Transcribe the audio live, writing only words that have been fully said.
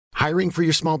Hiring for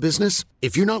your small business?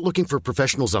 If you're not looking for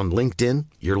professionals on LinkedIn,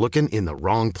 you're looking in the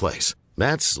wrong place.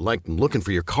 That's like looking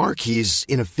for your car keys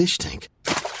in a fish tank.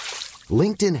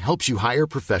 LinkedIn helps you hire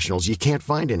professionals you can't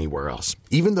find anywhere else,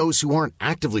 even those who aren't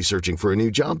actively searching for a new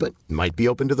job but might be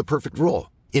open to the perfect role.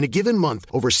 In a given month,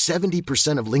 over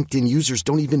 70% of LinkedIn users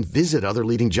don't even visit other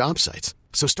leading job sites.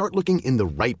 So start looking in the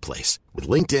right place. With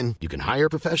LinkedIn, you can hire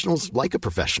professionals like a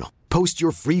professional. Post your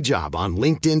free job on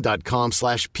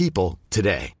linkedin.com/people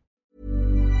today.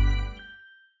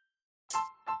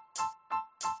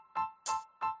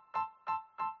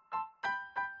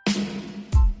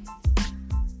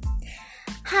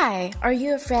 Hi, are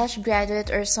you a fresh graduate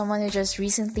or someone who just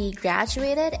recently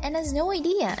graduated and has no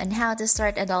idea on how to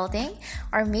start adulting?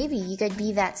 Or maybe you could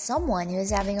be that someone who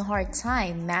is having a hard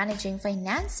time managing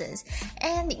finances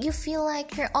and you feel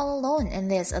like you're all alone in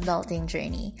this adulting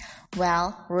journey.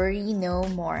 Well, worry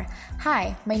no more.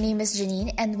 Hi, my name is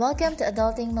Janine and welcome to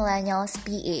Adulting Millennials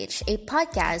PH, a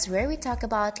podcast where we talk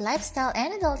about lifestyle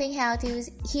and adulting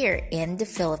how-tos here in the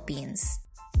Philippines.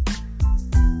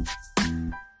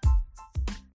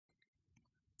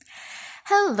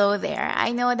 Hello there.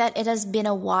 I know that it has been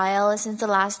a while since the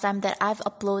last time that I've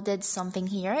uploaded something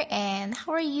here, and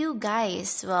how are you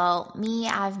guys? Well,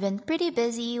 me, I've been pretty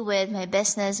busy with my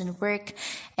business and work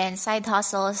and side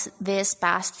hustles this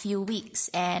past few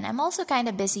weeks, and I'm also kind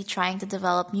of busy trying to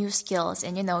develop new skills,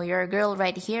 and your girl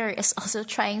right here is also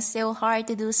trying so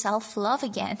hard to do self-love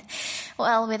again.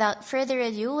 Well, without further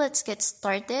ado, let's get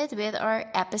started with our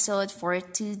episode for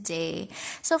today.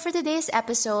 So for today's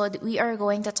episode, we are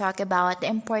going to talk about the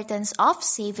importance of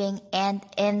saving and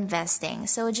investing.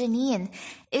 So Janine,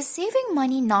 is saving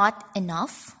money not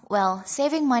enough? Well,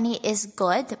 saving money is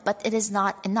good, but it is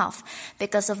not enough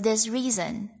because of this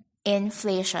reason,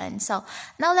 inflation. So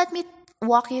now let me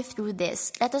walk you through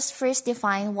this. Let us first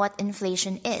define what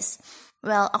inflation is.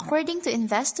 Well, according to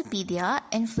Investopedia,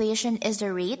 inflation is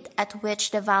the rate at which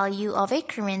the value of a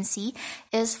currency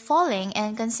is falling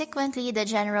and consequently the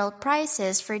general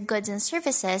prices for goods and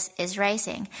services is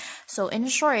rising. So in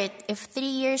short, if 3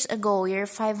 years ago your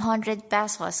 500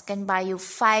 pesos can buy you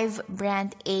 5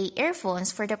 brand A earphones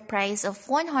for the price of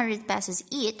 100 pesos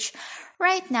each,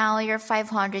 right now, your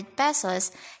 500 pesos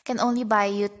can only buy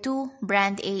you 2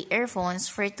 brand A earphones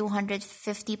for 250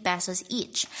 pesos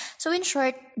each. So in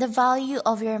short, the value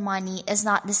of your money is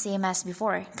not the same as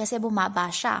before kasi bumaba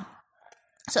siya.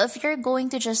 So if you're going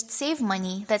to just save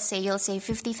money, let's say you'll save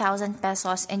 50,000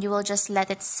 pesos and you will just let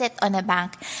it sit on a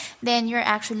bank, then you're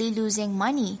actually losing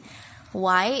money.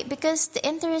 Why? Because the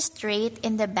interest rate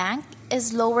in the bank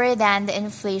is lower than the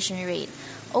inflation rate.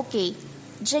 Okay,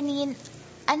 Janine,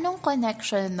 anong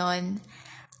connection nun?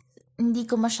 Hindi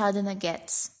ko masyado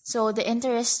na-gets. So, the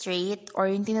interest rate or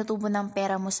yung tinutubo ng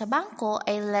pera mo sa bangko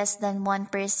ay less than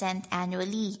 1%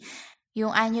 annually.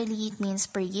 Yung annually, it means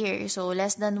per year. So,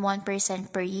 less than 1%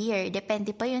 per year.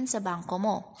 Depende pa yun sa bangko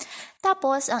mo.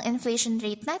 Tapos, ang inflation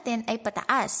rate natin ay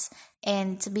pataas.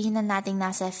 And sabihin na natin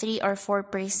nasa 3 or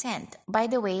 4%. By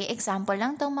the way, example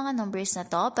lang tong mga numbers na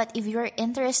to, but if you're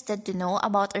interested to know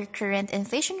about our current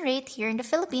inflation rate here in the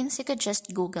Philippines, you could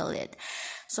just Google it.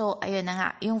 So, ayun na nga,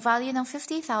 yung value ng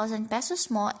 50,000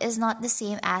 pesos mo is not the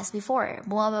same as before.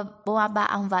 Bumaba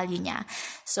ang value niya.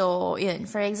 So, yun,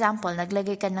 for example,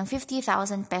 naglagay ka ng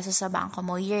 50,000 pesos sa bangko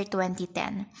mo year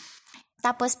 2010.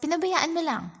 Tapos, pinabayaan mo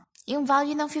lang. Yung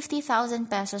value ng 50,000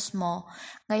 pesos mo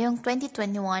ngayong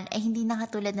 2021 ay hindi na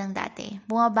katulad ng dati.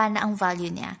 Bumaba na ang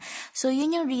value niya. So,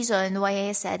 yun yung reason why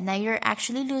I said na you're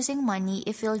actually losing money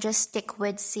if you'll just stick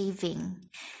with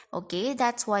saving. Okay,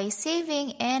 that's why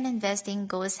saving and investing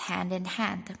goes hand in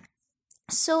hand.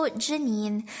 So,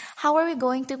 Janine, how are we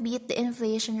going to beat the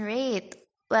inflation rate?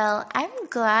 Well,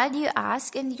 I'm glad you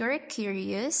asked and you're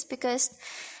curious because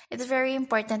it's very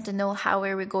important to know how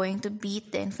are we going to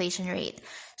beat the inflation rate.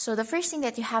 So the first thing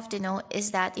that you have to know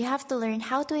is that you have to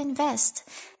learn how to invest.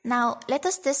 Now, let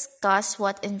us discuss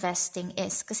what investing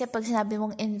is. Kasi pag sinabi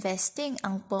mong investing,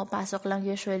 ang pumapasok lang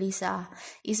usually sa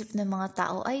isip ng mga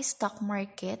tao ay stock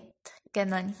market.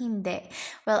 Ganon, hindi.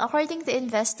 Well, according to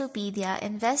Investopedia,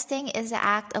 investing is the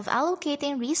act of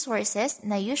allocating resources,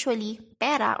 na usually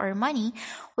pera or money,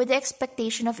 with the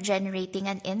expectation of generating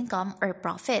an income or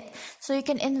profit. So you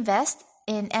can invest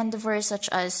in endeavors such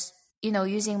as,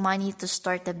 using money to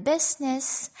start a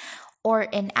business, or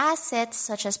in assets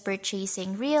such as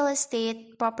purchasing real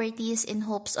estate properties in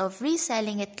hopes of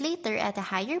reselling it later at a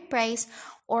higher price,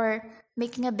 or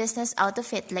making a business out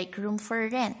of it like room for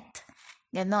rent.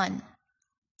 Ganon.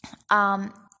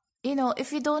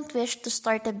 if you don't wish to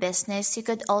start a business, you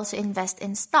could also invest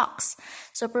in stocks.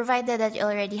 So provided that you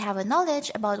already have a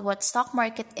knowledge about what stock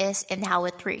market is and how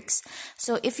it works.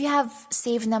 So if you have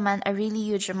saved naman a really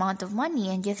huge amount of money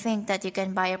and you think that you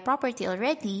can buy a property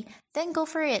already, then go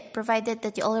for it, provided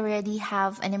that you already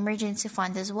have an emergency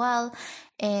fund as well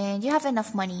and you have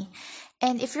enough money.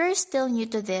 And if you're still new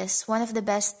to this, one of the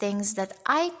best things that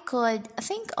I could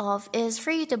think of is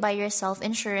for you to buy yourself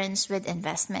insurance with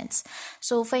investments.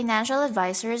 So financial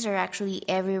advisors are actually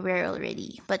everywhere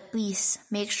already. But please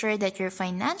make sure that your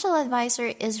financial advisor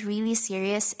is really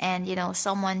serious and,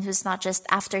 someone who's not just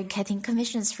after getting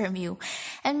commissions from you.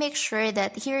 And make sure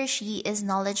that he or she is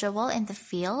knowledgeable in the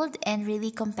field and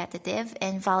really competitive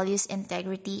and values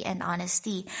integrity and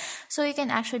honesty. So you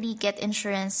can actually get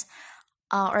insurance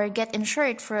or get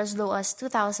insured for as low as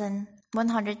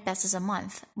 2,100 pesos a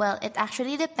month. Well, it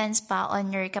actually depends pa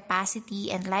on your capacity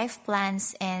and life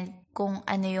plans and kung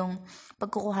ano yung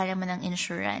pagkukuha naman ng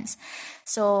insurance.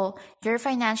 So, your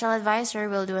financial advisor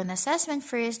will do an assessment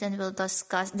first, then we'll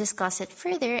discuss it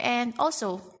further. And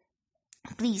also,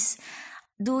 please,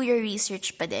 do your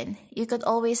research pa din. You could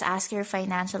always ask your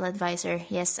financial advisor.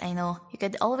 Yes, I know. You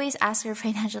could always ask your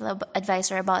financial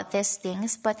advisor about these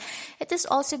things, but it is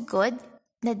also good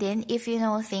na din if you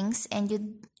know things and you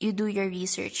do your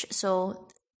research. So,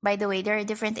 by the way, there are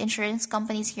different insurance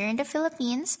companies here in the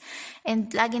Philippines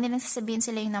and lagi nilang sasabihin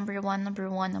sila yung number one.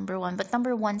 But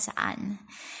number one saan?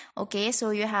 Okay, so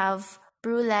you have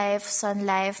Pru Life, Sun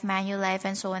Life, Manulife,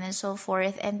 and so on and so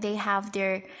forth. And they have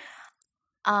their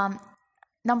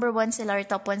number one sila or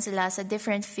top one sila sa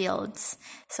different fields.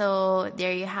 So,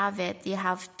 there you have it. You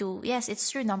have to, yes,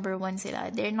 it's true, number one sila.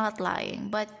 They're not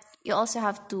lying. But you also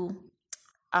have to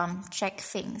check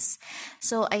things.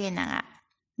 So, ayun na nga.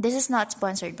 This is not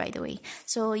sponsored, by the way.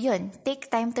 So, yun. Take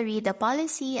time to read the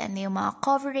policy, ano yung mga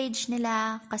coverage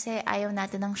nila. Kasi ayaw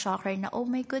natin ng shocker na, oh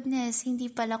my goodness, hindi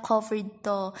pala covered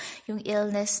to, yung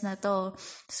illness na to.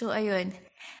 So, ayun.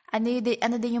 Ano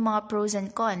din yung mga pros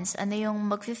and cons? Ano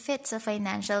yung mag-fit sa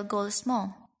financial goals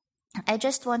mo? I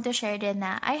just want to share din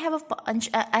na I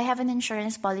have an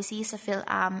insurance policy sa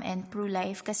PhilAm and Pru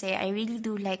Life kasi I really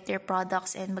do like their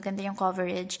products and maganda yung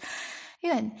coverage.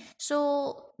 Yun.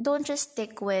 So, don't just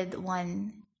stick with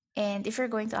one. And if you're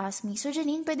going to ask me, so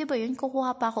Janine, pwede ba yun?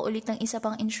 Kukuha pa ako ulit ng isa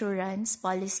pang insurance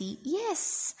policy?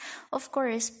 Yes, of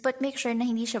course. But make sure na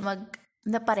hindi siya na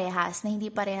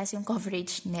hindi parehas yung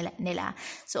coverage nila.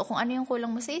 So, kung ano yung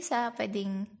kulang mo sa isa,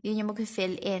 pwedeng yun yung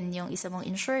mag-fill in yung isa mong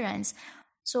insurance.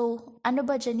 So, ano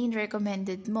ba, Janine,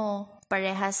 recommended mo?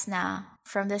 Parehas na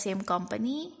from the same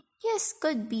company? Yes,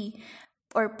 could be.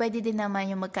 Or pwede din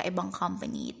naman yung magkaibang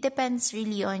company. It depends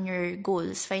really on your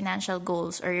goals, financial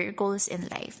goals, or your goals in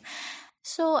life.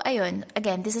 So, ayun.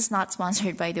 Again, this is not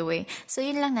sponsored, by the way. So,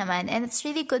 yun lang naman. And it's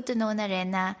really good to know na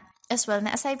rin na as well,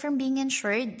 na aside from being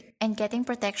insured and getting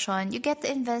protection, you get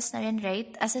to invest na rin,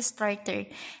 right? As a starter.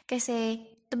 Kasi,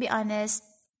 to be honest,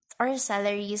 our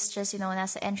salary is just,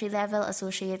 nasa entry level,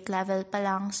 associate level pa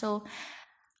lang. So,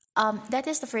 that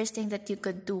is the first thing that you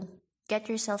could do. Get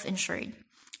yourself insured.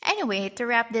 Anyway, to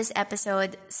wrap this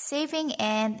episode, saving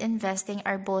and investing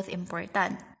are both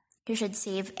important. You should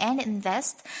save and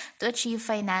invest to achieve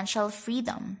financial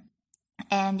freedom.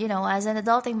 And, as an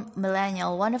adulting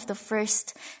millennial, one of the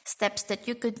first steps that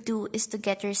you could do is to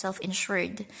get yourself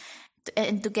insured.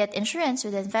 And to get insurance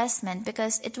with investment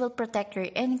because it will protect your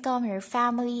income, your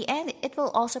family, and it will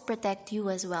also protect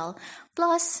you as well.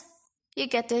 Plus, you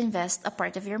get to invest a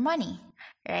part of your money,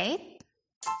 right?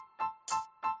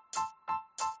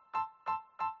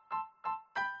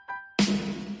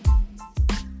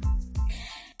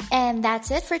 And that's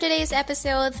it for today's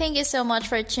episode. Thank you so much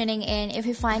for tuning in. If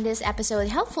you find this episode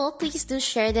helpful, please do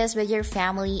share this with your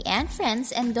family and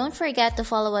friends. And don't forget to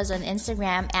follow us on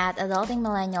Instagram at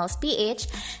AdultingMillennialsPH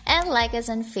and like us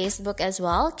on Facebook as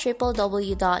well,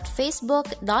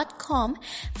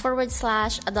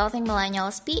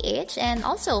 www.facebook.com/AdultingMillennialsPH. And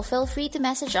also feel free to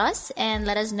message us and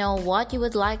let us know what you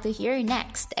would like to hear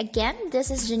next. Again, this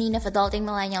is Janine of Adulting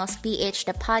Millennials PH,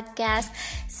 the podcast.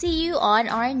 See you on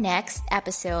our next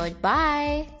episode.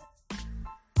 Bye!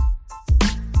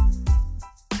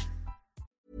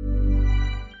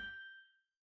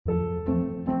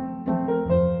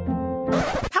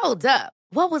 Hold up.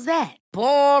 What was that?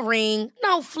 Boring.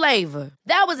 No flavor.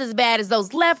 That was as bad as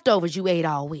those leftovers you ate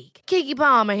all week. Keke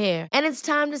Palmer here, and it's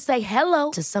time to say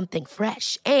hello to something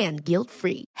fresh and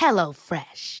guilt-free. Hello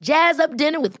Fresh. Jazz up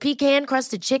dinner with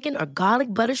pecan-crusted chicken or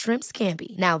garlic butter shrimp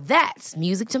scampi. Now that's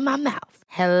music to my mouth.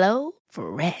 Hello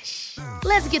Fresh.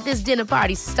 Let's get this dinner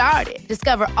party started.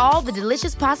 Discover all the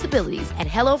delicious possibilities at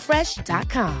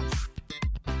HelloFresh.com.